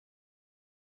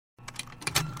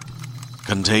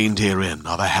Contained herein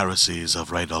are the heresies of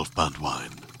Radolf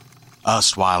Burntwine,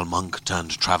 erstwhile monk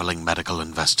turned traveling medical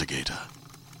investigator.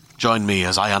 Join me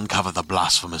as I uncover the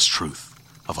blasphemous truth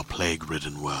of a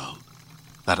plague-ridden world,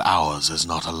 that ours is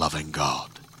not a loving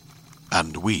God,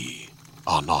 and we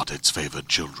are not its favored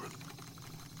children.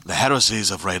 The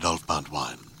heresies of Radolf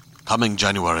Burntwine, coming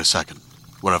January 2nd,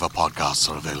 wherever podcasts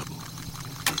are available.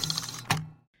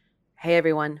 Hey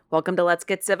everyone, welcome to Let's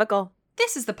Get Civical.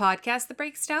 This is the podcast that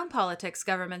breaks down politics,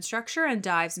 government structure, and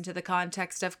dives into the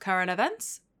context of current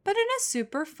events, but in a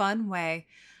super fun way.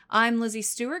 I'm Lizzie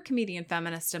Stewart, comedian,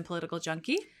 feminist, and political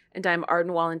junkie. And I'm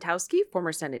Arden Walentowski,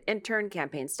 former Senate intern,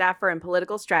 campaign staffer, and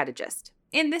political strategist.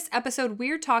 In this episode,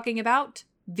 we're talking about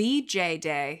VJ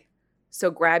Day.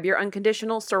 So grab your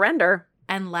unconditional surrender.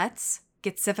 And let's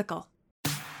get civical.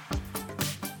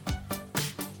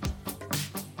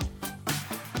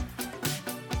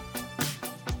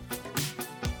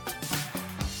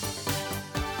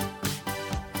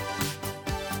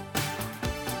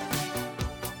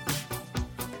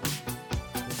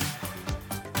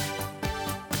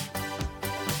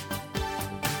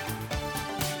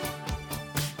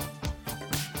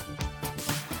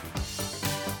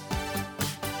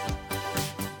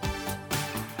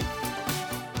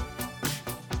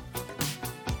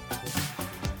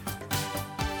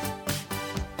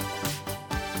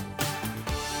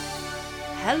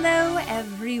 Hello,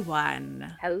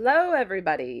 everyone. Hello,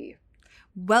 everybody.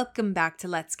 Welcome back to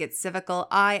Let's Get Civical.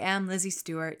 I am Lizzie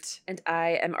Stewart. And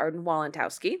I am Arden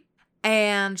Walentowski.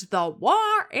 And the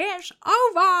war is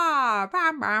over.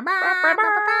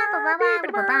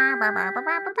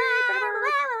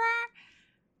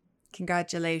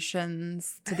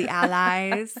 Congratulations to the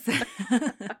Allies.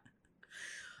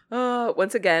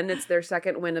 Once again, it's their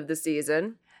second win of the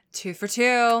season. 2 for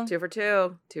 2. 2 for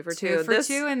 2. 2 for 2. 2 for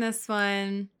 2 in this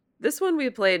one. This one we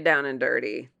played down and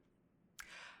dirty.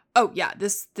 Oh, yeah.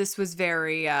 This was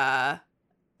very,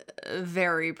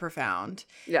 very profound.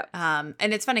 Yeah.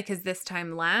 And it's funny because this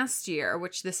time last year,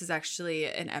 which this is actually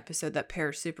an episode that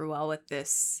pairs super well with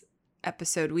this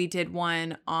episode, we did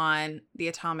one on the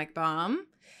atomic bomb.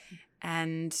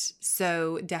 And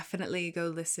so definitely go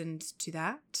listen to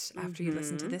that after you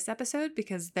listen to this episode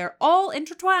because they're all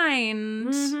intertwined.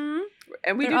 Mm-hmm.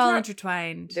 And they're all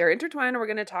intertwined. They're intertwined. And we're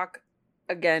going to talk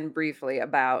again briefly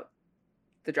about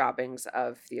the droppings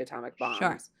of the atomic bombs.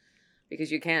 Sure.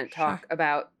 Because you can't talk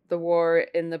about the war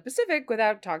in the Pacific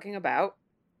without talking about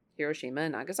Hiroshima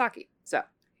and Nagasaki. So,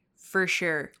 For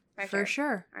sure. For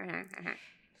sure.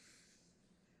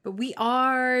 But we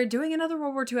are doing another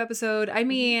World War II episode. I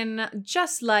mean,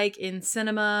 just like in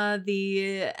cinema,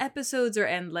 the episodes are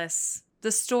endless.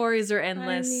 The stories are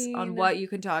endless on what you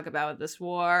can talk about with this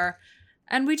war.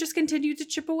 And we just continue to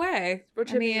chip away. We're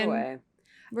chipping away.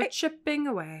 We're chipping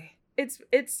away. It's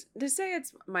to say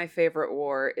it's my favorite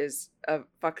war is a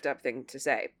fucked up thing to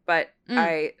say. But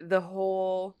there's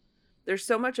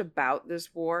so much about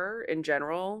this war in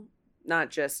general,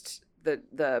 not just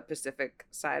the Pacific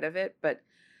side of it, but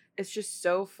it's just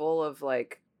so full of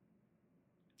like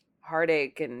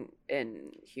heartache and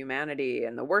humanity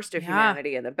and the worst of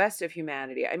humanity and the best of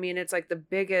humanity. I mean, it's like the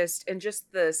biggest, and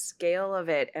just the scale of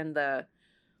it and the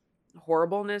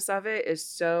horribleness of it is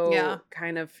so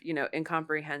kind of,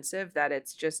 incomprehensive that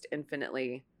it's just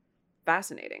infinitely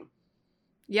fascinating.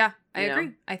 Yeah, I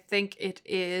agree. I think it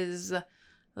is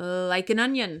like an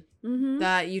onion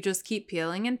that you just keep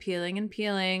peeling and peeling and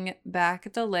peeling back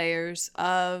at the layers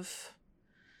of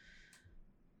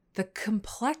the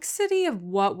complexity of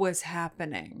what was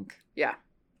happening. Yeah.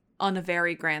 On a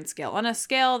very grand scale. On a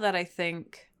scale that I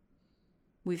think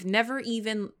we've never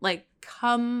even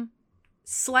come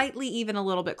slightly even a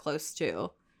little bit close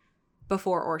to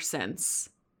before or since.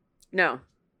 No.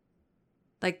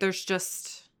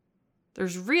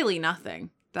 There's really nothing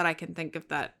that I can think of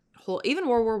that even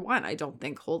World War I, I don't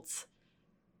think holds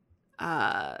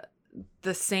the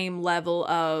same level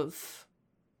of,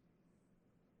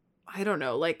 I don't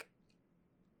know,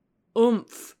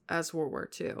 oomph as World War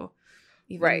II.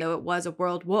 Even though it was a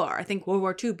world war. I think World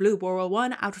War II blew World War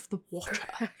I out of the water.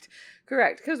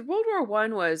 Correct. Because World War I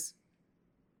was,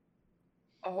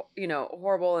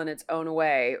 horrible in its own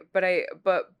way. But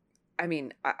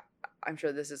I'm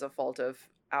sure this is a fault of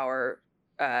our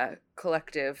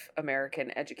collective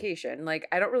American education.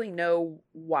 I don't really know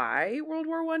why World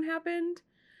War I happened.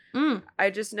 I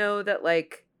just know that,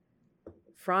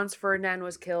 Franz Ferdinand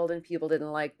was killed and people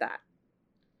didn't like that.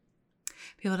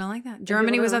 People don't like that.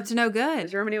 Germany was up to no good.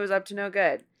 Germany was up to no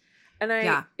good. And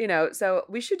so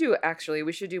we should do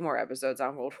more episodes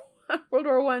on World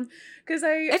War I. Because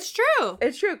It's true.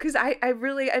 It's true. Because I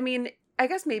I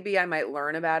guess maybe I might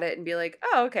learn about it and be like,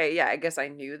 oh, okay, yeah, I guess I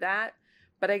knew that.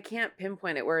 But I can't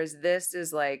pinpoint it. Whereas this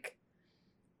is like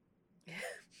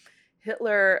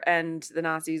Hitler and the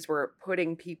Nazis were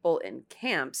putting people in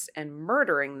camps and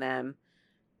murdering them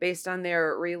based on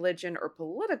their religion or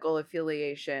political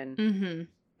affiliation. Mm-hmm.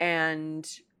 And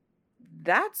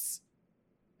that's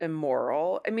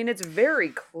immoral. I mean, it's very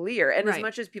clear. And as Right.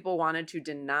 much as people wanted to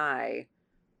deny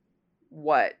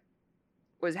what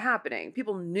was happening,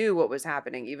 people knew what was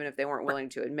happening, even if they weren't willing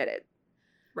to admit it.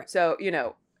 Right. So,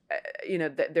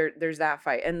 there's that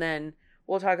fight. And then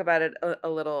we'll talk about it a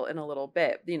little in a little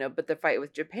bit, but the fight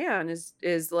with Japan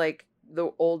is like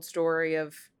the old story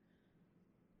of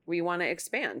we want to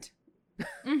expand.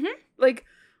 Mm-hmm. Like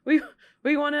we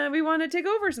want to take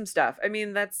over some stuff. I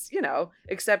mean, that's,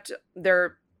 except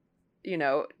they're,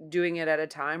 doing it at a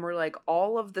time where like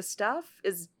all of the stuff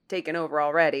is taken over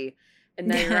already. And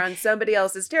now you're on somebody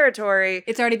else's territory.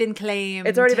 It's already been claimed.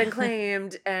 It's already been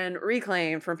claimed and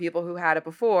reclaimed from people who had it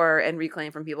before and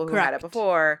reclaimed from people who had it Correct.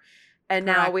 before. And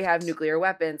now we have Correct. nuclear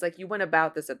weapons. Like, you went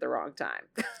about this at the wrong time.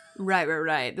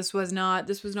 Right. This was not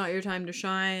your time to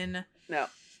shine. No.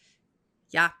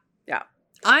 Yeah. Yeah.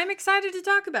 I'm excited to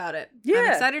talk about it. I'm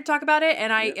Yeah. excited to talk about it,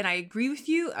 and I Yeah. agree with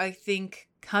you. I think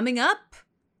coming up,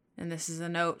 and this is a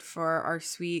note for our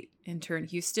sweet intern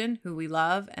Houston, who we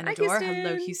love and Hi, adore. Houston.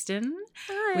 Hello, Houston.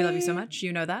 Hi. We love you so much.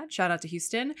 You know that. Shout out to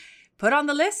Houston. Put on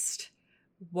the list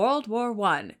World War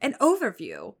I. An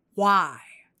overview. Why?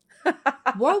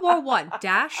 World War I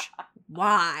dash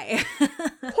why?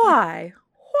 Why?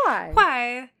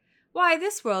 Why? Why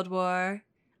this World War?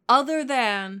 Other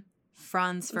than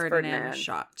Franz Ferdinand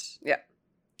shot. Yeah.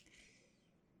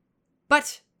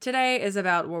 But today is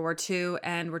about World War II,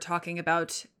 and we're talking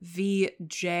about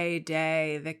VJ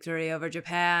Day, Victory over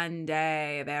Japan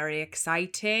Day. Very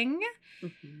exciting.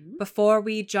 Mhm. Before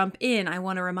we jump in, I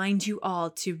want to remind you all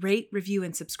to rate, review,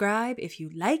 and subscribe if you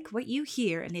like what you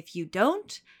hear. And if you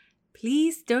don't,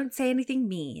 please don't say anything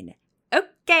mean.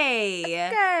 Okay.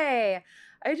 Okay.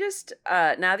 I just,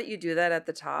 now that you do that at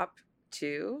the top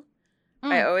too,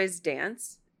 I Mm. always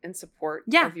dance in support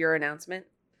Yeah. of your announcement.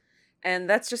 And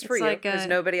that's just for It's you, like because a-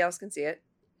 nobody else can see it.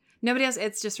 Nobody else,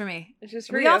 it's just for me. It's just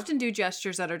for We you. often do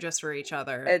gestures that are just for each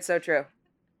other. It's so true.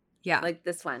 yeah. Like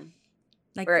this one,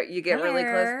 Like where you get really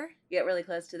close. there. You get really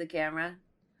close to the camera.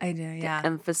 I do, yeah. To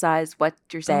emphasize what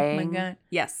you're saying. Oh my God.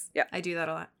 Yes. Yeah. I do that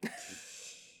a lot.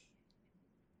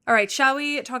 All right. Shall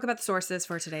we talk about the sources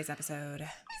for today's episode? I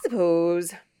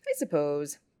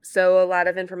suppose. So a lot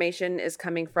of information is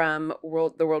coming from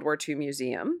the World War II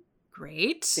Museum.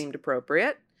 Great. Seemed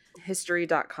appropriate.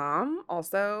 History.com,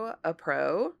 also a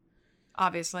pro,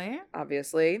 Obviously.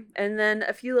 obviously. And then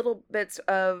a few little bits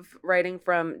of writing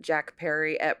from Jack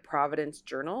Perry at Providence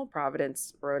Journal,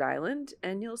 Providence, Rhode Island.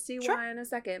 And you'll see Sure. why in a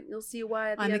second. You'll see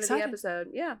why at the I'm end excited. of the episode.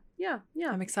 Yeah.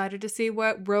 I'm excited to see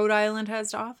what Rhode Island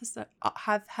has to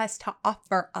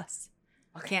offer us.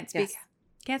 Can't speak. Yes.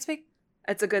 Can't speak.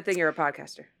 It's a good thing you're a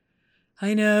podcaster.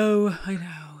 I know.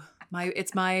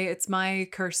 It's my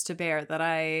curse to bear that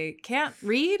I can't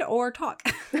read or talk.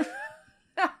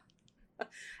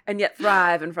 And yet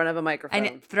thrive in front of a microphone.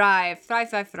 And thrive.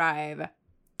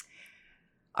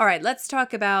 All right, let's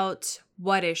talk about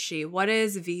what is she? What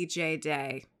is VJ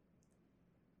Day?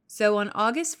 So on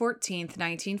August 14th,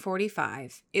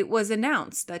 1945, it was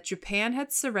announced that Japan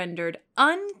had surrendered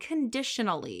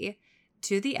unconditionally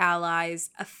to the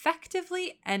Allies,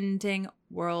 effectively ending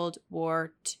World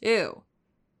War II.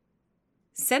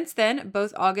 Since then,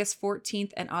 both August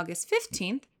 14th and August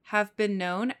 15th have been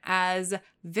known as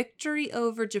Victory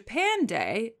over Japan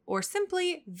Day or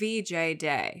simply VJ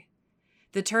Day.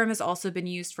 The term has also been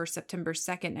used for September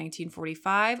 2nd,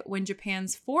 1945, when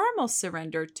Japan's formal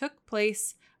surrender took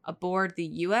place aboard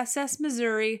the USS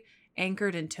Missouri,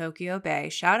 anchored in Tokyo Bay.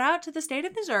 Shout out to the state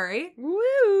of Missouri.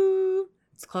 Woo!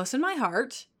 It's close in my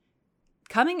heart.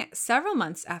 Coming several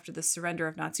months after the surrender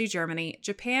of Nazi Germany,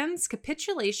 Japan's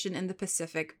capitulation in the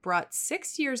Pacific brought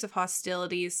 6 years of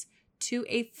hostilities to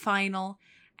a final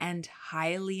and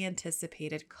highly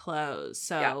anticipated close.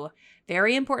 So,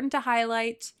 very important to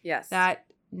highlight Yes. that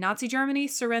Nazi Germany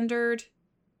surrendered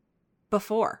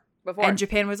before. And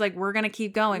Japan was like, we're going to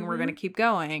keep going. We're Mhm. going to keep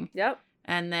going. Yep.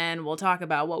 And then we'll talk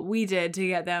about what we did to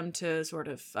get them to sort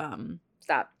of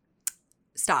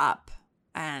stop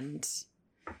and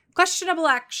questionable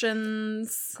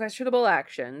actions.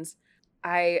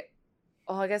 I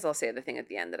guess I'll say the thing at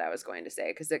the end that I was going to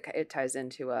say, because it ties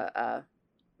into a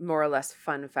more or less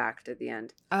fun fact at the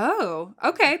end. Oh,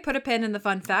 okay. Put a pin in the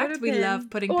fun fact. a We pin. love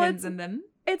putting Well, pins in them.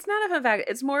 It's not a fun fact.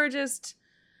 It's more just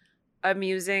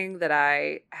amusing that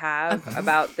I have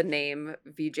about the name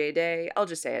VJ Day, I'll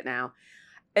just say it now.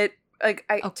 It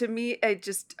to me, I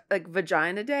just like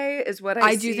Vagina Day is what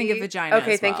I see. do think of vagina.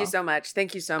 Okay, as thank well. you so much.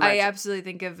 Thank you so much. I absolutely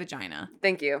think of vagina.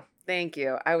 Thank you.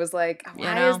 I was like,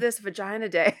 why is this Vagina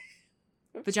Day?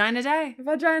 Vagina Day.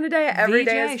 Vagina Day. Every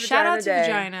day is Vagina Shout out Day.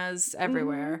 to vaginas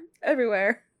everywhere. Mm-hmm.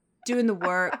 Everywhere. Doing the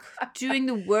work. Doing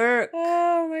the work.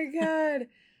 Oh my God.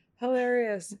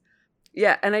 Hilarious.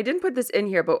 Yeah, and I didn't put this in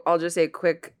here, but I'll just say a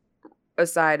quick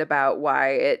aside about why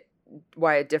it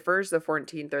differs. The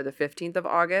 14th or the 15th of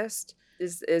August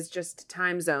is just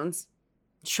time zones.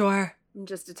 Sure.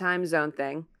 Just a time zone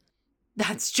thing.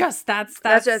 That's just it.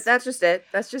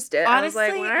 Honestly, I was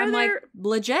like, I'm like,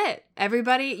 legit.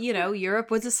 Everybody, Europe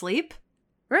was asleep.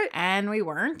 Right. And we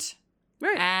weren't.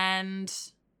 Right. And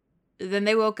then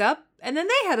they woke up and then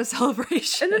they had a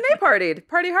celebration. And then they partied.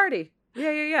 Party hardy.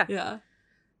 Yeah. Yeah.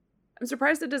 I'm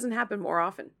surprised it doesn't happen more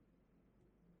often.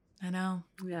 I know.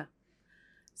 Yeah.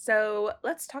 So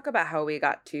let's talk about how we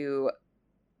got to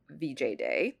VJ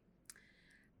Day.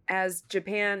 As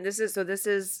Japan, this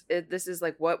is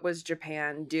like, what was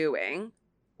Japan doing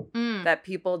that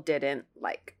people didn't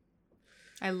like?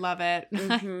 I love it.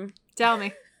 Mm-hmm. Tell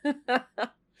me.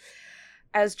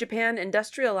 As Japan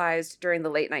industrialized during the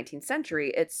late 19th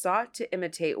century, it sought to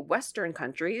imitate Western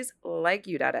countries like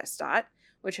UdStat,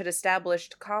 which had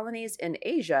established colonies in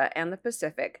Asia and the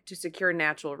Pacific to secure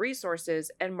natural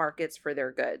resources and markets for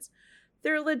their goods.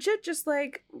 They're legit just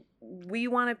like, we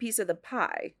want a piece of the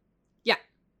pie. Yeah.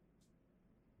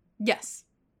 Yes.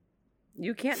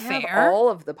 You can't Fair. have all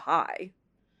of the pie.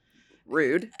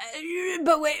 Rude.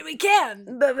 But wait, we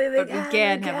can. But we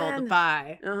can have all the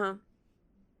pie. Uh-huh.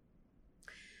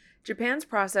 Japan's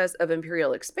process of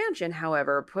imperial expansion,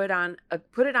 however, put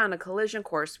it on a collision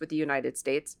course with the United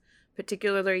States,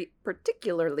 particularly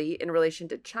in relation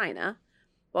to China.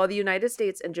 While the United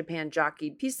States and Japan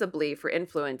jockeyed peaceably for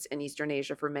influence in Eastern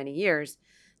Asia for many years,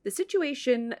 the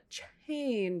situation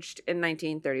changed in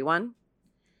 1931.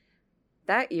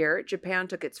 That year, Japan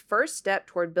took its first step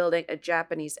toward building a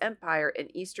Japanese empire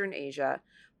in Eastern Asia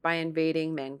by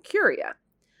invading Manchuria,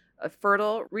 a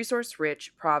fertile,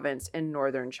 resource-rich province in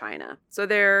northern China. So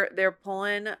they're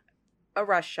pulling a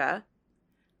Russia.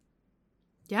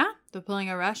 Yeah, they're pulling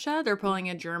a Russia. They're pulling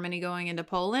a Germany going into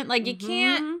Poland. Like,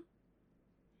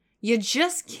 you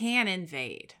just can't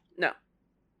invade. No.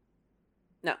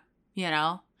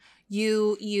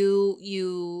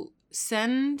 You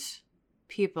send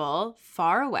people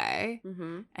far away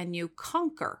and you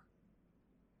conquer.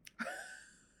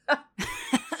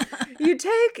 You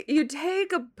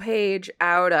take a page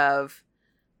out of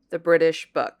the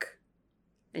British book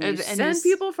and you send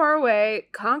people far away,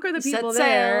 conquer the people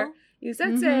there. You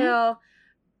set sail,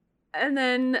 and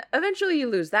then eventually you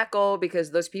lose that goal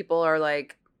because those people are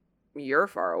like, you're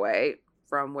far away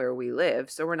from where we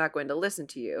live, so we're not going to listen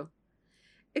to you.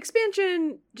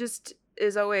 Expansion just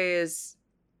is always,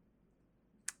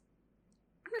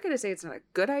 I'm not going to say it's not a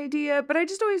good idea, but I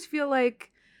just always feel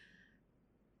like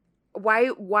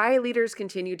why leaders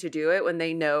continue to do it when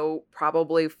they know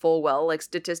probably full well, like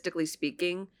statistically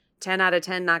speaking, 10 out of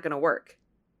 10 not going to work.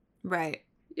 Right.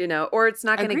 Or it's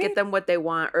not going to get them what they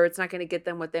want, or it's not going to get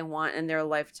them what they want in their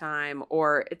lifetime,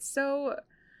 or it's so,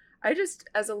 I just,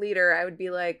 as a leader, I would be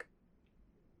like,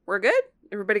 we're good?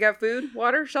 Everybody got food,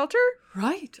 water, shelter?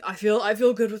 Right. I feel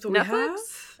good with what Netflix? we have.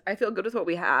 I feel good with what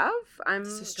we have. I'm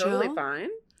totally chill. fine.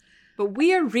 But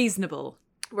we are reasonable.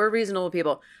 We're reasonable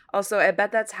people. Also, I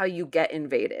bet that's how you get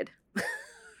invaded.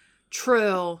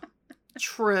 True.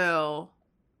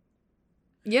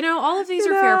 All of these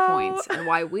are fair points and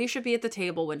why we should be at the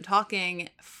table when talking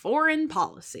foreign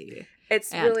policy.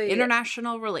 It's and really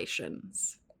international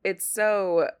relations. It's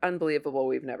so unbelievable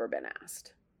we've never been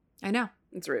asked. I know.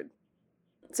 It's rude.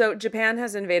 So Japan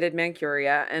has invaded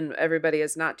Manchuria and everybody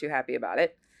is not too happy about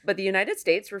it. But the United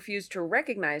States refused to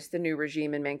recognize the new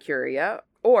regime in Manchuria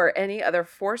or any other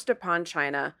forced upon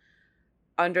China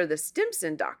under the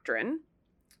Stimson Doctrine.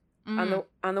 On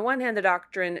the one hand, the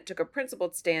doctrine took a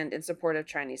principled stand in support of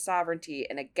Chinese sovereignty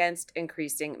and against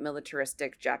increasing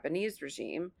militaristic Japanese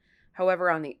regime. However,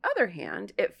 on the other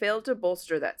hand, it failed to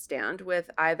bolster that stand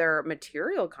with either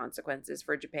material consequences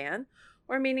for Japan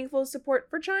or meaningful support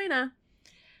for China.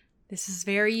 This is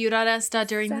very UdStat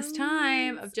during this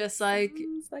time of just like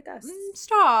us.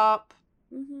 Stop.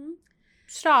 Mm-hmm.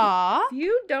 Stop. If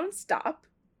you don't stop,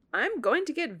 I'm going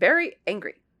to get very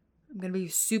angry. I'm going to be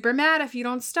super mad if you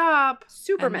don't stop.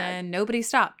 Super and mad. And nobody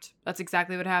stopped. That's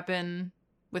exactly what happened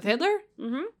with Hitler.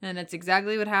 Mm-hmm. And it's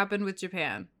exactly what happened with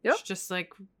Japan. Yep. It's just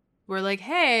like, we're like,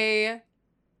 hey,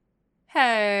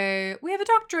 we have a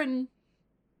doctrine.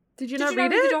 Did you Did not you read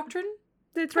not read it? the doctrine?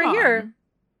 It's Come right here. on.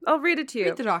 I'll read it to you.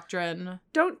 Read the doctrine.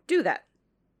 Don't do that.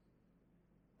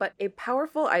 But a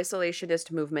powerful isolationist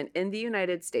movement in the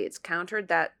United States countered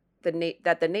that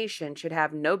the nation should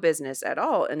have no business at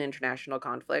all in international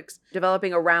conflicts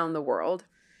developing around the world.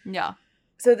 Yeah.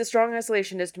 So the strong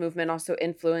isolationist movement also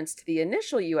influenced the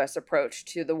initial U.S. approach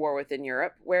to the war within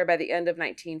Europe, where by the end of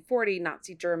 1940,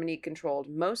 Nazi Germany controlled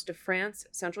most of France,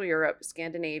 Central Europe,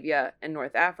 Scandinavia, and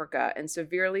North Africa, and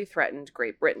severely threatened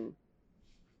Great Britain.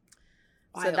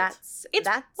 Wild. So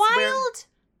that's wild where...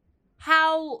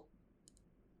 how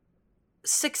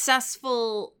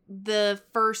successful the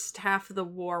first half of the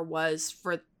war was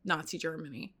for Nazi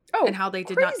Germany. Oh, and how they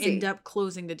did not end up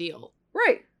closing the deal.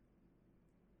 Right.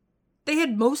 They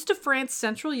had most of France,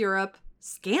 Central Europe,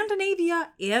 Scandinavia,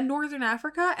 and Northern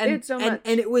Africa. And, They had so much.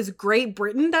 And it was Great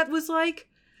Britain that was like,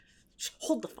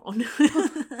 hold the phone.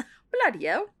 Bloody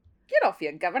hell. Get off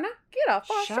here, governor. Get off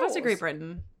our Shout out to shores. Great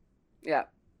Britain. Yeah.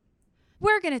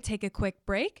 We're going to take a quick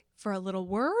break for a little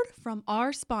word from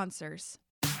our sponsors.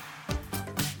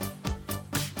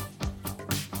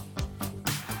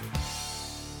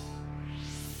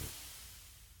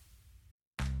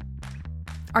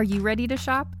 Are you ready to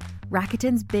shop?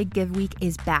 Rakuten's Big Give Week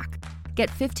is back. Get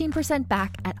 15%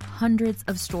 back at hundreds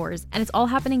of stores, and it's all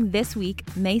happening this week,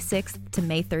 May 6th to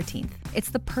May 13th. It's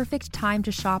the perfect time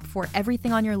to shop for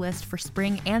everything on your list for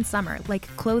spring and summer, like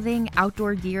clothing,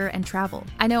 outdoor gear, and travel.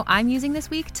 I know I'm using this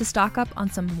week to stock up on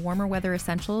some warmer weather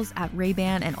essentials at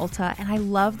Ray-Ban and Ulta, and I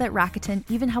love that Rakuten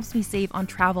even helps me save on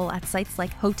travel at sites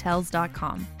like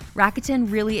Hotels.com.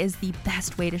 Rakuten really is the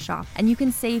best way to shop, and you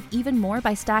can save even more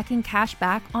by stacking cash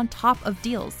back on top of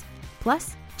deals.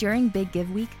 Plus, during Big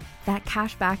Give Week, that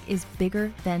cash back is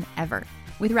bigger than ever.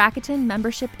 With Rakuten,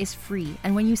 membership is free,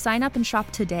 and when you sign up and shop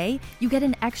today, you get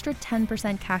an extra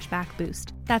 10% cash back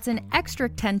boost. That's an extra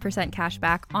 10% cash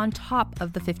back on top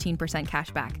of the 15%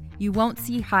 cash back. You won't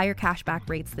see higher cash back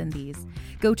rates than these.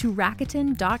 Go to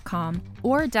Rakuten.com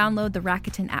or download the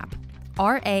Rakuten app.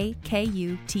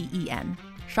 Rakuten.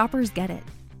 Shoppers get it.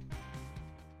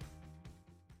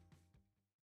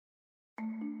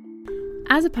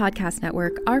 As a podcast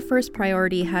network, our first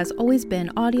priority has always been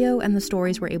audio and the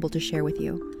stories we're able to share with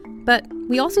you. But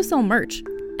we also sell merch,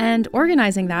 and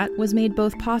organizing that was made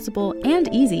both possible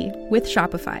and easy with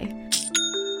Shopify.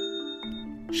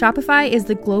 Shopify is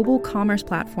the global commerce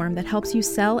platform that helps you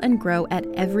sell and grow at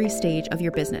every stage of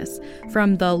your business,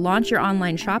 from the launch your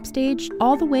online shop stage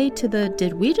all the way to the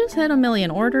did we just hit 1 million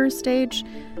orders stage.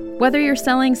 Whether you're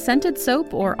selling scented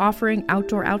soap or offering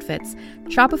outdoor outfits,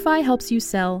 Shopify helps you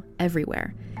sell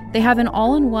everywhere. They have an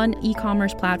all-in-one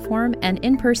e-commerce platform and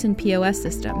in-person POS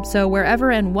system, so wherever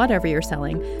and whatever you're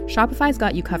selling, Shopify's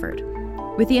got you covered.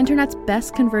 With the internet's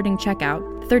best converting checkout,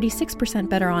 36%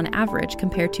 better on average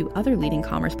compared to other leading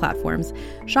commerce platforms,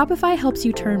 Shopify helps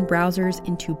you turn browsers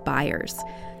into buyers.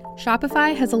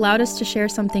 Shopify has allowed us to share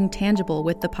something tangible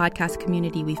with the podcast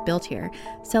community we've built here,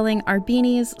 selling our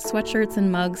beanies, sweatshirts, and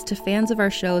mugs to fans of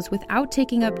our shows without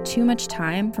taking up too much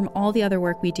time from all the other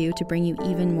work we do to bring you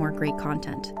even more great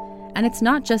content. And it's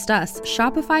not just us.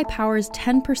 Shopify powers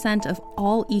 10% of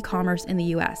all e-commerce in the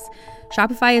US.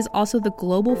 Shopify is also the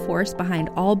global force behind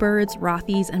Allbirds,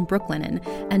 Rothy's, and Brooklinen,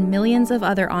 and millions of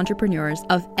other entrepreneurs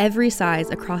of every size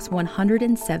across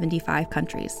 175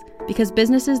 countries. Because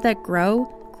businesses that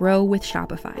grow with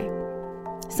Shopify.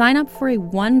 Sign up for a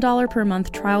 $1 per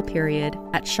month trial period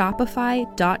at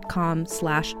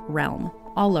shopify.com/realm,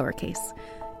 all lowercase.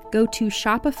 Go to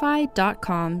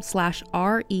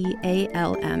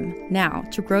shopify.com/REALM now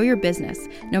to grow your business,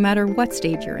 no matter what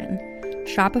stage you're in.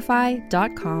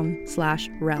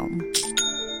 Shopify.com/realm.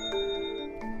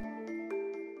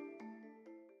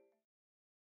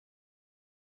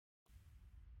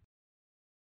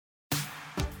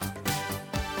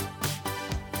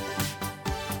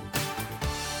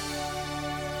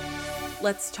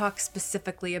 Let's talk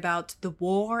specifically about the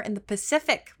war in the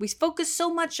Pacific. We focus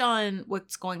so much on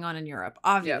what's going on in Europe,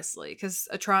 obviously, because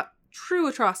true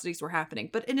atrocities were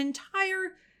happening, but an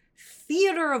entire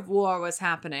theater of war was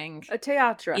happening A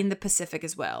theatre. in the Pacific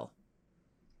as well.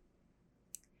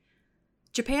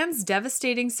 Japan's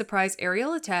devastating surprise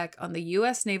aerial attack on the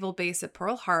U.S. naval base at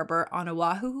Pearl Harbor on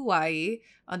Oahu, Hawaii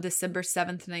on December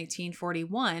 7th,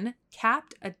 1941,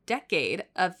 capped a decade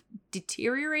of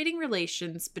deteriorating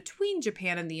relations between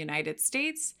Japan and the United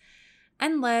States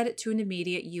and led to an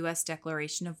immediate U.S.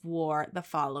 declaration of war the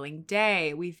following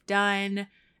day. We've done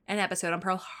an episode on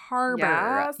Pearl Harbor.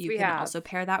 Yes, you we can have. also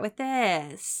pair that with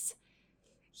this.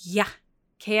 Yeah.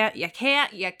 You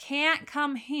can't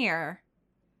come here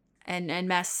and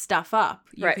mess stuff up.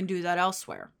 You Right. can do that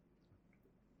elsewhere.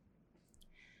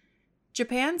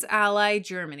 Japan's ally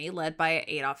Germany, led by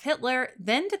Adolf Hitler,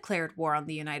 then declared war on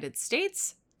the United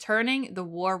States, turning the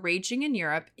war raging in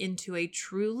Europe into a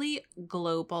truly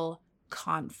global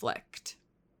conflict.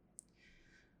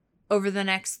 Over the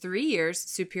next 3 years,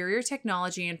 superior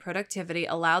technology and productivity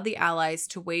allowed the Allies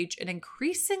to wage an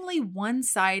increasingly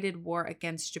one-sided war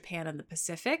against Japan in the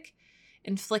Pacific,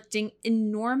 inflicting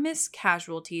enormous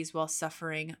casualties while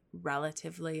suffering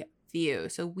relatively few.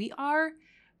 So we are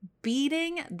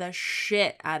beating the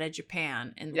shit out of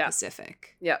Japan in the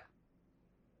Pacific. Yep.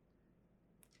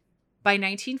 By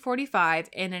 1945,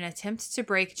 in an attempt to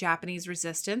break Japanese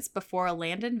resistance before a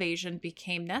land invasion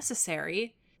became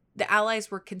necessary, the Allies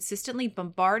were consistently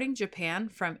bombarding Japan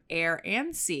from air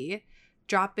and sea,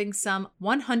 dropping some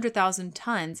 100,000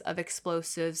 tons of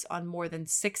explosives on more than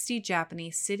 60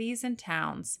 Japanese cities and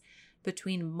towns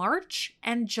between March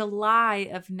and July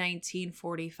of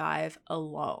 1945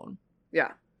 alone.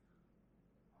 Yeah.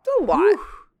 It's a lot. Whew.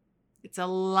 It's a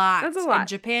lot. That's a lot. And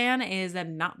Japan is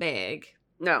not big.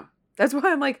 No. That's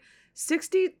why I'm like,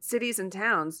 60 cities and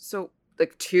towns. So,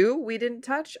 like, 2 we didn't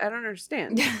touch? I don't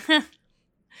understand.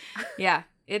 Yeah.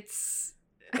 It's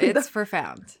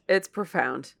profound. It's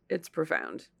profound. It's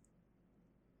profound.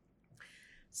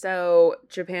 So,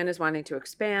 Japan is wanting to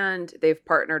expand. They've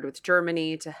partnered with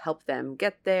Germany to help them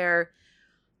get there.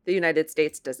 The United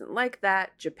States doesn't like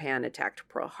that. Japan attacked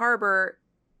Pearl Harbor.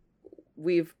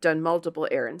 We've done multiple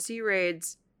air and sea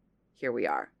raids. Here we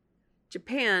are.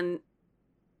 Japan,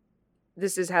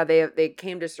 this is how they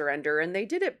came to surrender, and they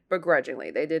did it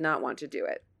begrudgingly. They did not want to do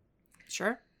it.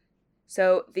 Sure.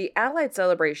 So the Allied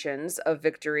celebrations of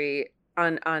victory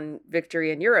on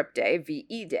Victory in Europe Day,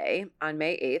 VE Day, on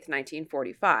May 8th,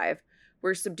 1945,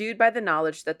 were subdued by the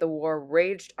knowledge that the war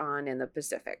raged on in the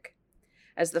Pacific.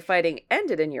 As the fighting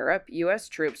ended in Europe, U.S.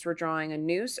 troops were drawing a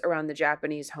noose around the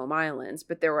Japanese home islands,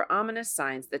 but there were ominous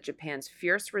signs that Japan's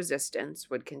fierce resistance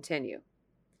would continue.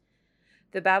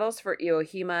 The battles for Iwo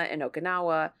Jima and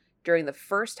Okinawa during the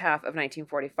first half of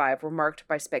 1945 were marked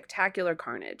by spectacular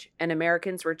carnage, and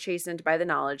Americans were chastened by the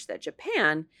knowledge that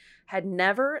Japan had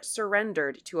never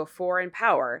surrendered to a foreign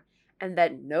power and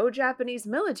that no Japanese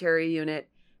military unit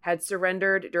had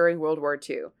surrendered during World War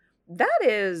II. That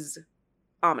is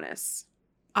ominous.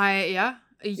 Yeah.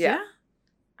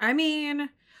 I mean,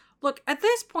 look, at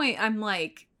this point, I'm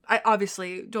like, I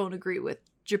obviously don't agree with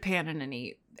Japan in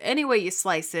any way you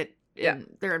slice it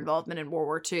in their involvement in World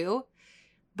War II.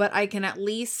 But I can at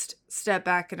least step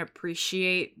back and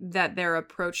appreciate that their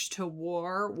approach to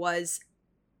war was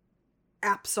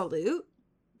absolute.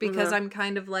 Because I'm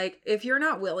kind of like, if you're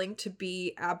not willing to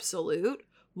be absolute,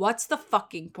 what's the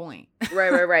fucking point?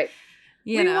 Right.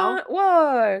 You we know? want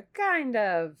war, kind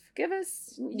of. Give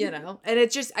us... You know? And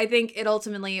it's just, I think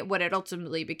what it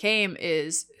ultimately became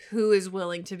is who is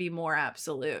willing to be more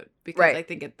absolute. Because I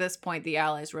think at this point, the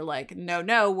Allies were like,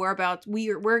 no, we're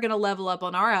going to level up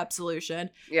on our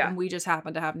absolution. Yeah. And we just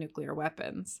happen to have nuclear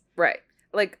weapons. Right.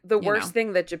 Like, the You worst know?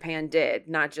 thing that Japan did,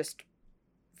 not just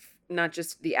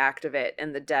the act of it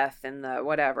and the death and the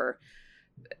whatever,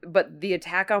 but the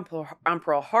attack on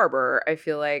Pearl Harbor, I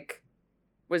feel like,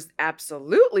 was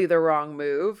absolutely the wrong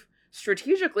move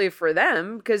strategically for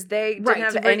them, because they didn't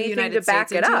have anything to back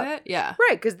it up. Yeah.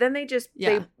 Right, because then they just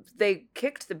Yeah. they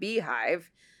kicked the beehive.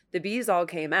 The bees all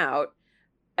came out,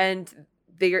 and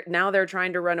they're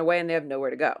trying to run away, and they have nowhere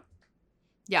to go.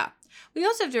 Yeah. We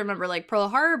also have to remember, like, Pearl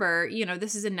Harbor,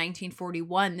 this is in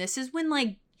 1941. This is when,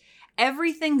 like,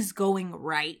 everything's going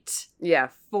right. Yeah.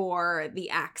 For the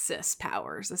Axis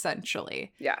powers,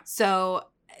 essentially. Yeah. So,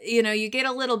 you get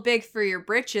a little big for your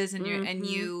britches, and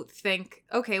you think,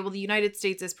 okay, well, the United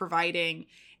States is providing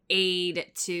aid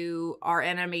to our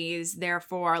enemies,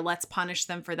 therefore let's punish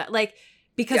them for that. Like,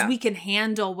 because we can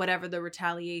handle whatever the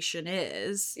retaliation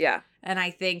is. Yeah. And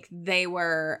I think they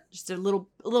were just a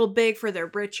little big for their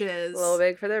britches. A little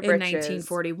big for their britches. In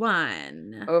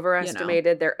 1941.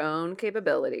 Overestimated their own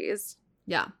capabilities.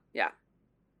 Yeah. Yeah.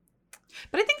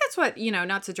 But I think that's what,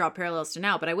 not to draw parallels to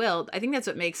now, but I think that's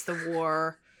what makes the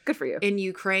war good for you in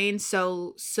Ukraine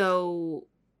so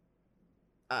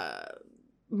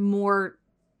more,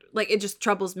 like, it just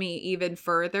troubles me even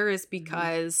further, is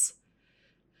because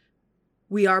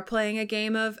we are playing a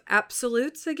game of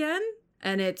absolutes again,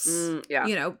 and it's and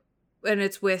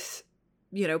it's with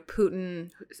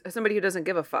Putin, somebody who doesn't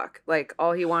give a fuck. Like,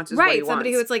 all he wants is what he wants.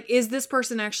 Somebody who it's like, is this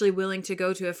person actually willing to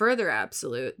go to a further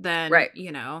absolute than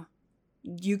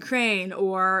Ukraine,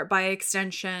 or by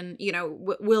extension,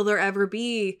 will there ever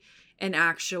be an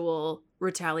actual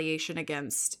retaliation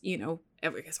against, I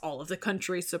guess all of the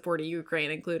countries supporting Ukraine,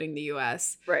 including the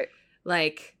US? Right.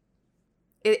 Like,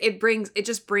 it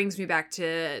just brings me back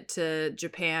to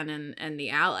Japan and the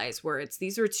Allies, where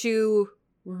these are two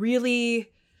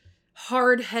really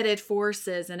hard-headed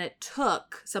forces, and it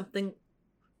took something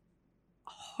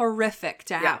horrific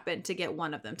to happen to get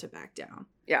one of them to back down.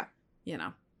 Yeah. You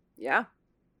know. Yeah.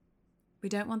 We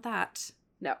don't want that.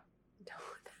 No.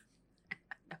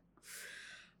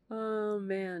 Oh,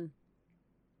 man.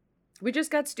 We just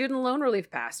got student loan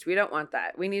relief passed. We don't want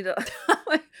that. We need to.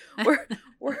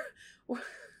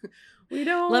 We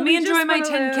don't. Let me enjoy my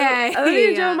 10K. Let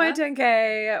me enjoy my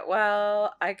 10K.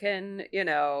 Well, I can,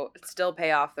 still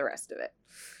pay off the rest of it.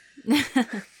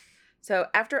 So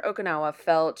after Okinawa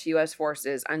fell to U.S.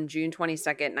 forces on June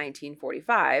 22nd,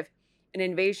 1945, an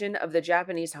invasion of the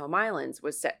Japanese home islands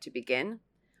was set to begin.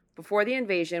 Before the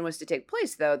invasion was to take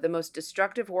place, though, the most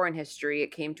destructive war in history,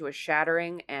 it came to a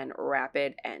shattering and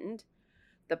rapid end.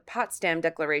 The Potsdam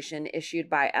Declaration, issued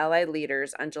by Allied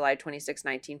leaders on July 26,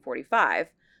 1945,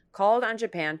 called on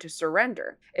Japan to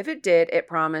surrender. If it did, it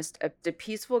promised a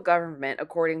peaceful government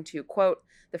according to, quote,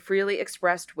 the freely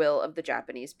expressed will of the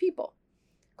Japanese people,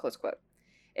 close quote.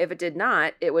 If it did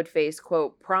not, it would face,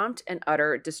 quote, prompt and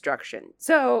utter destruction.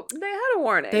 So they had a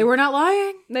warning. They were not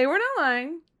lying. They were not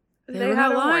lying. They were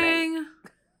not lying.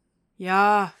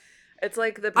 Yeah. It's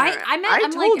like the parent. I'm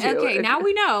like, okay, now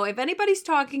we know. If anybody's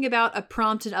talking about a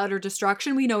prompt and utter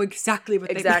destruction, we know exactly what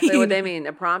they mean. Exactly what they mean.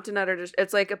 A prompt and utter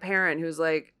it's like a parent who's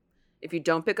like, if you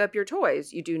don't pick up your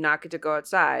toys, you do not get to go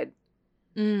outside.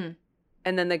 Mm.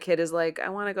 And then the kid is like, I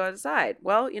want to go outside.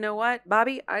 Well, you know what,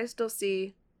 Bobby? I still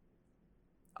see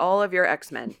all of your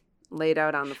X-Men laid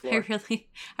out on the floor.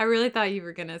 I really thought you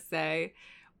were going to say,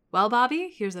 well,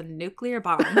 Bobby, here's a nuclear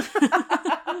bomb.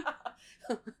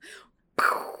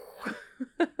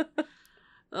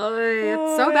 Oh,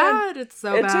 it's so bad. It's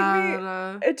so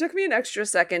bad. It took me an extra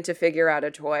second to figure out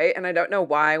a toy, and I don't know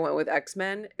why I went with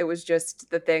X-Men. It was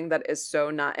just the thing that is so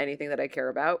not anything that I care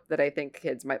about that I think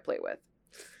kids might play with.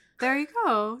 There you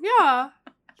go. Yeah.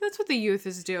 That's what the youth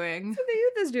is doing. That's what the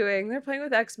youth is doing. They're playing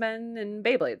with X-Men and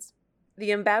Beyblades.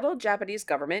 The embattled Japanese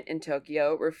government in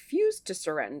Tokyo refused to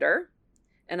surrender.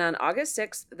 And on August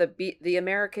 6th, the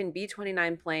American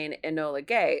B-29 plane Enola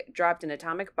Gay dropped an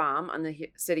atomic bomb on the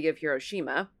city of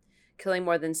Hiroshima, killing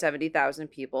more than 70,000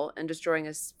 people and destroying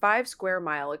a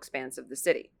 5-square-mile expanse of the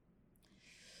city.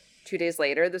 2 days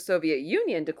later, the Soviet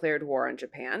Union declared war on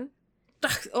Japan.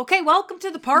 Okay, welcome to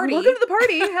the party. Welcome to the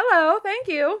party. Hello, thank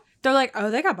you. They're like,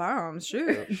 oh, they got bombs.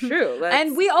 Shoot. True.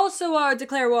 And we also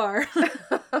declare war.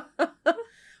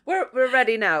 We're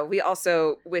ready now. We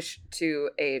also wish to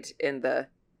aid in the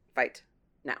fight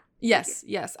now. Yes.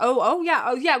 Oh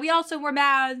yeah. We also were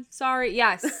mad. Sorry.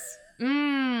 Yes.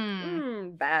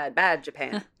 Bad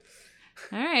Japan.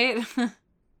 All right.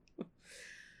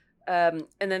 And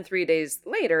then 3 days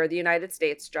later, the United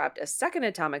States dropped a second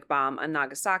atomic bomb on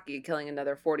Nagasaki, killing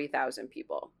another 40,000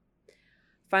 people.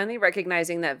 Finally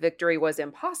recognizing that victory was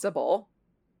impossible,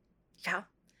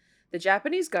 the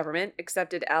Japanese government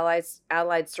accepted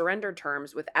Allied surrender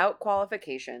terms without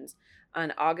qualifications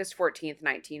on August 14th,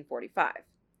 1945.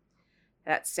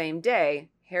 That same day,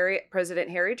 President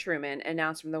Harry Truman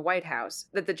announced from the White House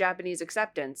that the Japanese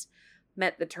acceptance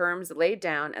met the terms laid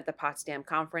down at the Potsdam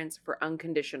Conference for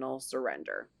unconditional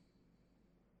surrender.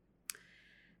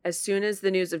 As soon as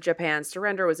the news of Japan's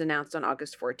surrender was announced on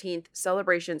August 14th,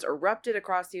 celebrations erupted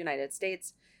across the United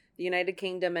States. The United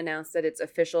Kingdom announced that its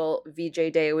official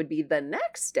VJ Day would be the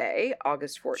next day,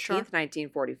 August 14th,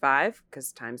 1945,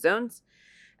 because time zones.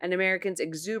 And Americans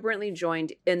exuberantly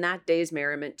joined in that day's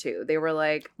merriment, too. They were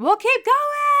like, we'll keep going!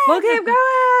 We'll keep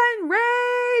going!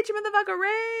 Rage, motherfucker,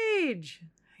 rage!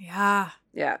 Yeah.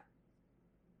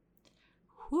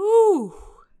 Whew.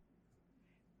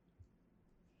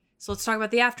 So let's talk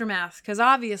about the aftermath, because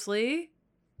obviously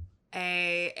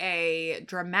a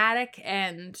dramatic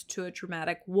end to a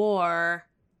dramatic war,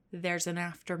 there's an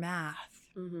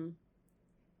aftermath. Mm-hmm.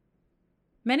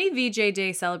 Many VJ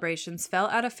Day celebrations fell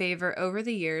out of favor over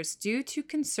the years due to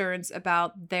concerns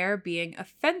about their being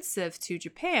offensive to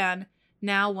Japan,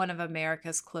 now one of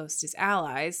America's closest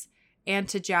allies, and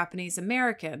to Japanese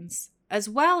Americans, as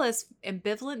well as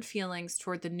ambivalent feelings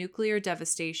toward the nuclear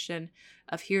devastation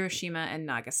of Hiroshima and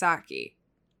Nagasaki.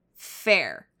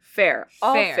 Fair.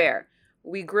 All fair.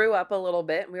 We grew up a little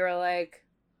bit and we were like,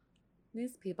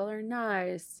 these people are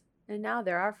nice. And now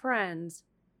they're our friends.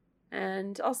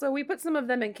 And also we put some of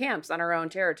them in camps on our own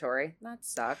territory. That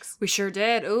sucks. We sure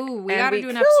did. Ooh, we and gotta we do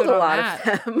an killed episode a lot on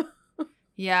that. of them.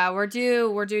 Yeah, we're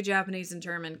due Japanese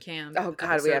internment camp. Oh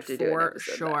God, we have to do an for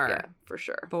episode sure. Yeah, for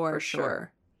sure. For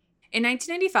sure. In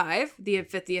 1995, the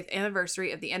 50th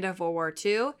anniversary of the end of World War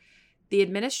II, The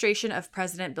administration of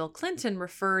President Bill Clinton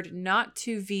referred not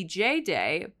to VJ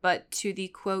Day, but to the,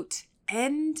 quote,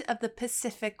 end of the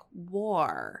Pacific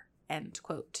War, end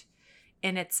quote,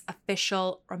 in its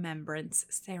official remembrance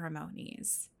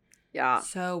ceremonies. Yeah.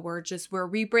 So we're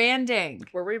rebranding.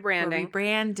 We're rebranding. We're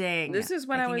rebranding. This is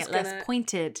when I was less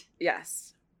pointed.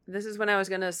 Yes. This is when I was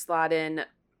going to slot in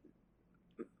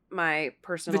my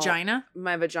personal... Vagina?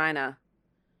 My vagina.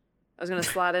 I was going to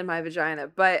slot in my vagina,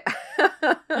 but...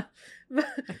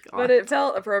 but it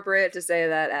felt appropriate to say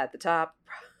that at the top.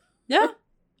 Yeah.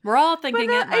 We're all thinking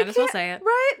But it. Might as well say it.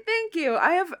 Right? Thank you.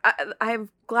 I'm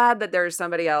glad that there's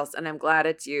somebody else, and I'm glad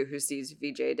it's you who sees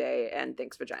VJ Day and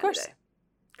thinks Vagina Day.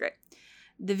 Great.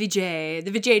 The VJJ.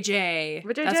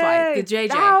 VJJ. That's why. The JJ.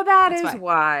 Oh, That's is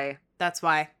why. That's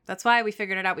why. That's why we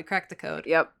figured it out. We cracked the code.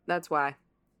 Yep, that's why.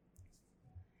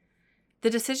 The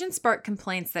decision sparked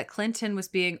complaints that Clinton was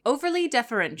being overly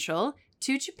deferential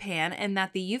to Japan and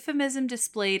that the euphemism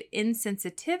displayed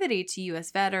insensitivity to U.S.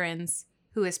 veterans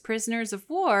who, as prisoners of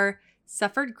war,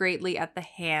 suffered greatly at the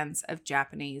hands of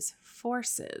Japanese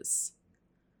forces.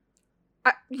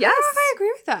 Yes. I don't know if I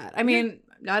agree with that. I mean,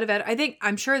 not a vet.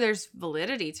 I'm sure there's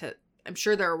validity to. I'm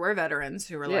sure there were veterans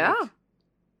who were like,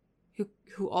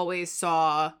 who always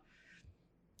saw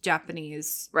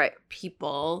Japanese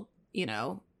people,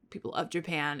 people of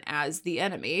Japan as the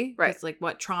enemy. Right. It's like,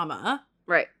 what trauma?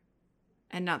 Right.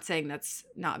 And not saying that's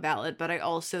not valid, but I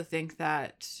also think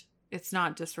that it's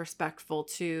not disrespectful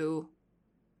to,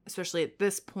 especially at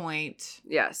this point.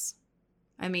 Yes.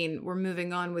 I mean, we're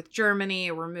moving on with Germany,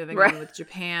 we're moving on with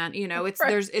Japan.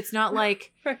 It's not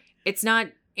like it's not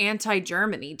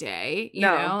anti-Germany Day, you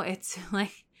know? It's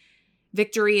like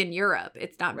victory in Europe.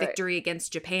 It's not victory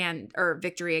against Japan or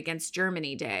victory against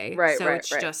Germany Day. Right. So it's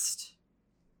just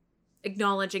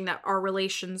acknowledging that our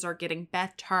relations are getting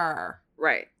better.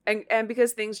 Right. And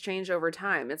because things change over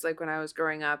time. It's like when I was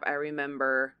growing up, I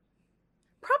remember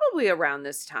probably around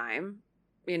this time,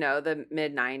 the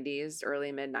mid-90s,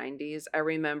 early mid-90s, I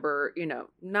remember,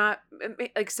 not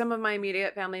like some of my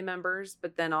immediate family members,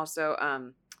 but then also,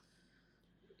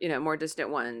 more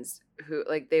distant ones who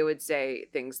like they would say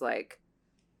things like,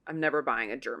 I'm never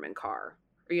buying a German car,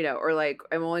 or like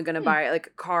I'm only going to buy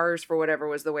like cars for whatever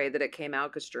was the way that it came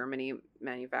out because Germany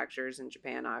manufactures in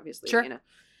Japan, obviously, sure.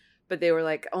 But they were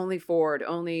like only Ford,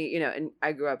 only, and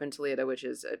I grew up in Toledo, which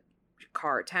is a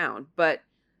car town, but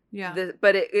yeah,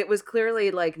 but it was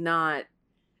clearly like not,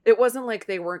 it wasn't like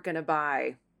they weren't going to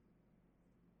buy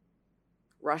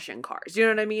Russian cars. You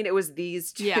know what I mean? It was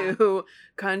these two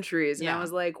countries. And I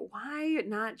was like, why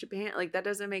not Japan? Like, that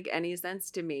doesn't make any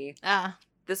sense to me.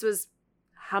 This was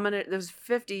this was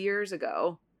 50 years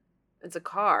ago. It's a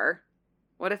car.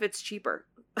 What if it's cheaper?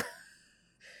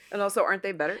 And also, aren't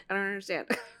they better? I don't understand.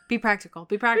 Be practical.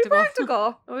 Be practical. Be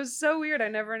practical. It was so weird. I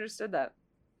never understood that.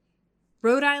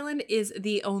 Rhode Island is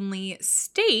the only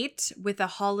state with a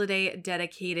holiday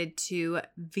dedicated to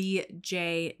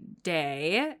VJ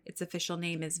Day. Its official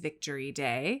name is Victory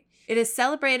Day. It is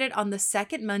celebrated on the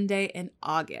second Monday in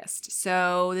August.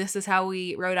 So this is how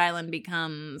Rhode Island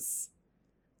becomes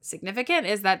significant,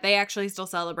 is that they actually still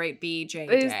celebrate VJ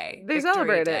Day. They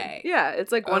celebrate it. Yeah,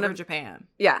 it's like one of Japan.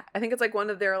 Yeah, I think it's like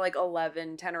one of their like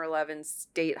 10 or 11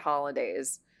 state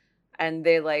holidays. And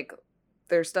they like,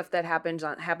 there's stuff that happens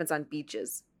on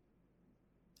beaches.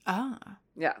 Ah.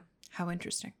 Yeah. How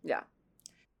interesting. Yeah.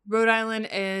 Rhode Island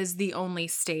is the only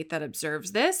state that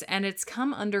observes this, and it's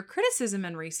come under criticism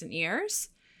in recent years.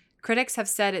 Critics have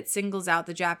said it singles out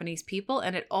the Japanese people,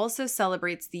 and it also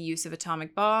celebrates the use of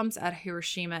atomic bombs at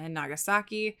Hiroshima and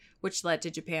Nagasaki, which led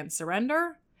to Japan's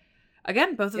surrender.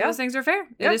 Again, both of those things are fair.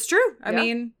 It is true. I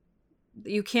mean,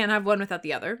 you can't have one without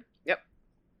the other. Yep.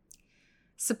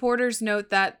 Supporters note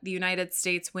that the United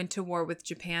States went to war with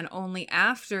Japan only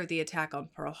after the attack on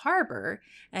Pearl Harbor,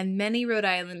 and many Rhode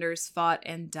Islanders fought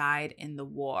and died in the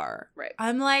war. Right.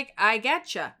 I'm like, I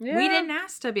getcha. Yeah. We didn't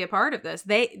ask to be a part of this.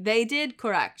 They did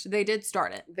correct. They did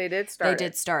start it. They did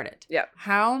start it. Yep.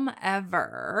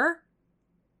 However,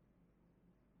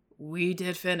 we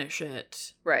did finish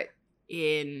it. Right.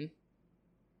 In,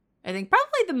 I think,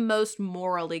 probably the most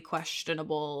morally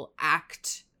questionable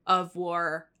act of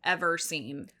war ever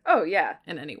seen. Oh, yeah.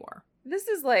 In any war. This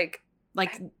is like,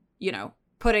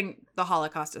 putting the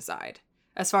Holocaust aside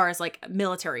as far as like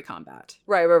military combat.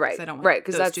 Right. I don't want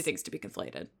those two things to be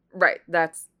conflated. Right.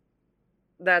 That's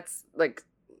like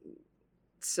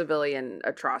civilian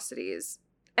atrocities.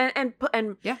 And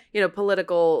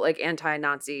political, like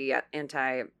anti-Nazi,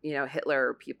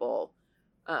 Hitler people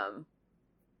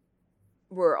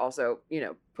were also,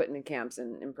 put in camps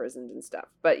and imprisoned and stuff.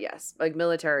 But yes, like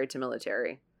military to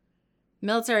military.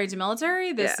 Military to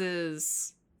military, this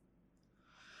is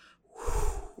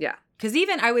Yeah. Because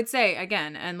even I would say,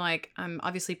 again, and like I'm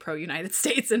obviously pro-United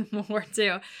States in World War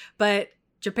II, but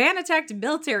Japan attacked a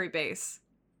military base.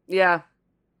 Yeah.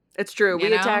 It's true. You We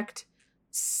know? attacked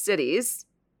cities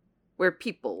where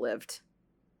people lived.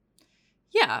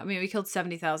 Yeah, I mean, we killed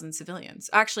 70,000 civilians.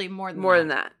 Actually, more than More than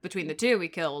that. Between the two, we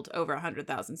killed over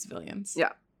 100,000 civilians. Yeah.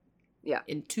 Yeah.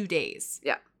 In 2 days.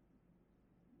 Yeah.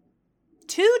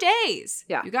 2 days.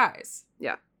 Yeah. You guys.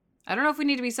 Yeah. I don't know if we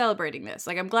need to be celebrating this.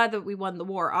 Like, I'm glad that we won the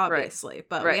war, obviously,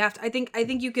 but Right. we have to. I think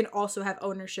you can also have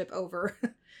ownership over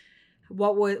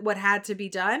what had to be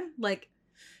done. Like,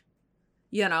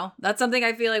 you know, that's something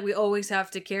I feel like we always have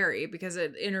to carry because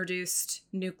it introduced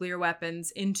nuclear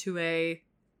weapons into a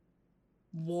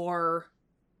war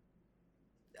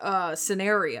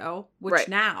scenario, which Right.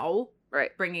 now,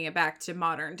 Right. bringing it back to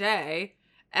modern day,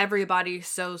 everybody's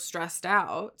so stressed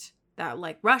out that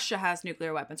like Russia has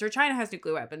nuclear weapons or China has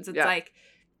nuclear weapons. It's Yeah. like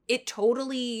it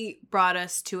totally brought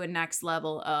us to a next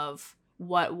level of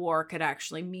what war could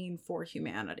actually mean for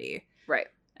humanity. Right.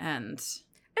 And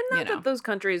not you know. that those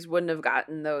countries wouldn't have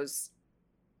gotten those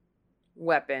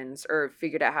weapons or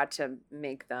figured out how to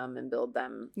make them and build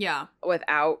them yeah,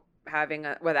 without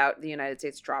without the United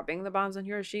States dropping the bombs on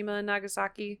Hiroshima and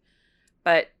Nagasaki.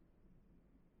 But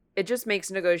it just makes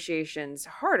negotiations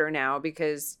harder now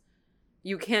because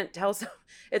you can't tell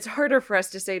it's harder for us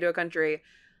to say to a country,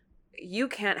 you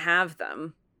can't have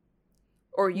them.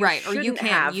 Or you Right, or you shouldn't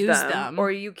can't have use them.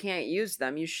 Or you can't use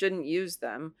them. You shouldn't use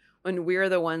them when we're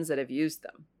the ones that have used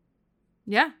them.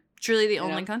 yeah, truly the You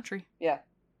only know? country Yeah.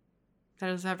 that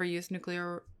has ever used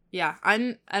nuclear. Yeah, I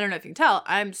don't know if you can tell,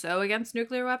 I'm so against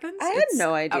nuclear weapons. I had It's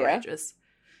no idea. Outrageous.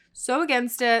 So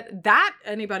against it. That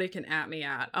anybody can at me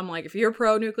at. I'm like, if you're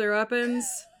pro nuclear weapons,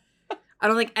 I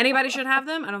don't think anybody should have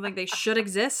them. I don't think they should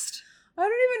exist. I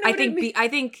don't even know I what think it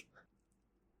means.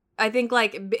 I think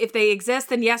like if they exist,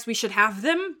 then yes, we should have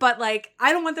them. But like,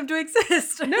 I don't want them to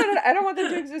exist. No, I don't want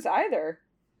them to exist either.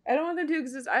 I don't want them to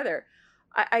exist either.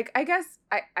 I guess,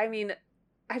 I mean,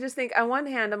 I just think on one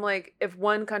hand, I'm like, if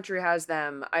one country has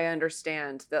them, I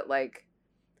understand that like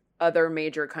other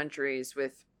major countries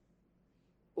with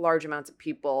large amounts of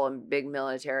people and big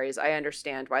militaries, I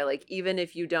understand why, like, even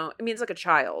if you don't, I mean, it's like a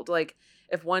child. Like,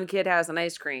 if one kid has an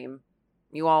ice cream,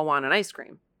 you all want an ice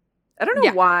cream. I don't know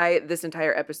Yeah. why this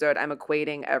entire episode I'm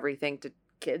equating everything to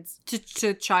kids. to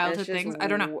And childhood it's just things. I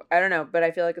don't know. I don't know, but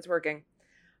I feel like it's working.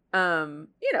 You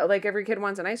know, like every kid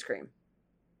wants an ice cream.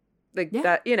 Like Yeah.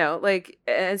 that, you know, like,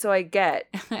 and so I get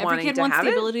Every wanting kid to wants have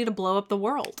the it. ability to blow up the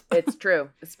world. It's true,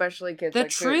 especially kids. The like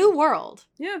true Putin. world.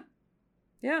 Yeah,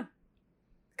 yeah.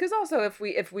 Because also,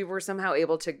 if we were somehow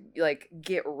able to like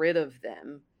get rid of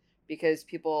them, because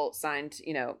people signed,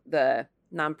 you know, the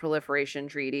non-proliferation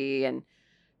treaty and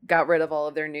got rid of all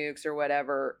of their nukes or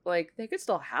whatever, like they could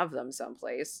still have them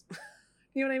someplace.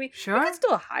 You know what I mean? Sure. They could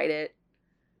still hide it,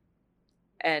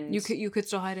 and You could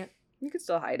still hide it. You could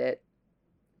still hide it.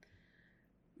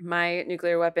 My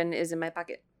nuclear weapon is in my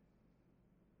pocket.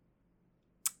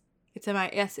 It's in my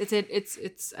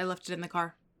it's I left it in the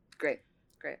car. Great.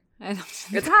 I left it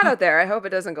in the It's hot car. out there. I hope it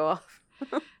doesn't go off.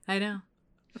 I know.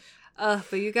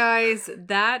 But you guys,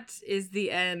 that is the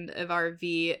end of our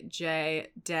VJ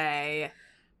Day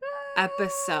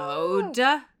episode.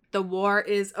 The war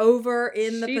is over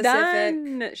in the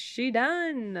Pacific. She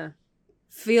done.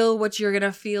 Feel what you're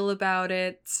gonna feel about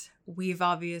it. We've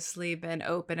obviously been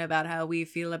open about how we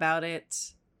feel about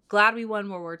it. Glad we won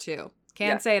World War II.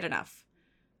 Can't Yeah. say it enough.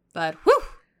 But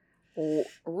whew.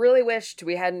 Really wished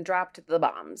we hadn't dropped the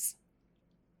bombs.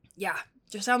 Yeah.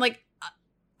 Just sound like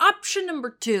option number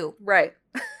 2. Right.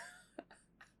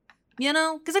 You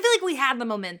know? Because I feel like we had the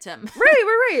momentum.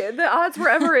 Right. The odds were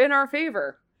ever in our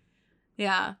favor.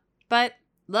 Yeah. But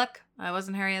look, I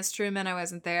wasn't Harry S. Truman. I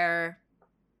wasn't there.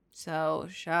 So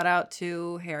shout out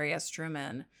to Harry S.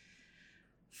 Truman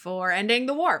for ending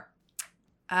the war.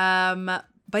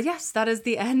 But yes, that is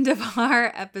the end of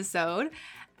our episode.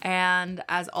 And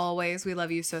as always, we love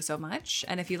you so, so much.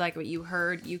 And if you like what you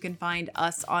heard, you can find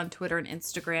us on Twitter and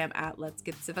Instagram at Let's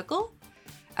Get Civical.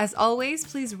 As always,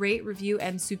 please rate, review,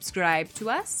 and subscribe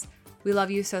to us. We love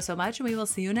you so, so much, and we will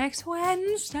see you next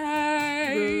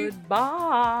Wednesday.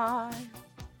 Goodbye.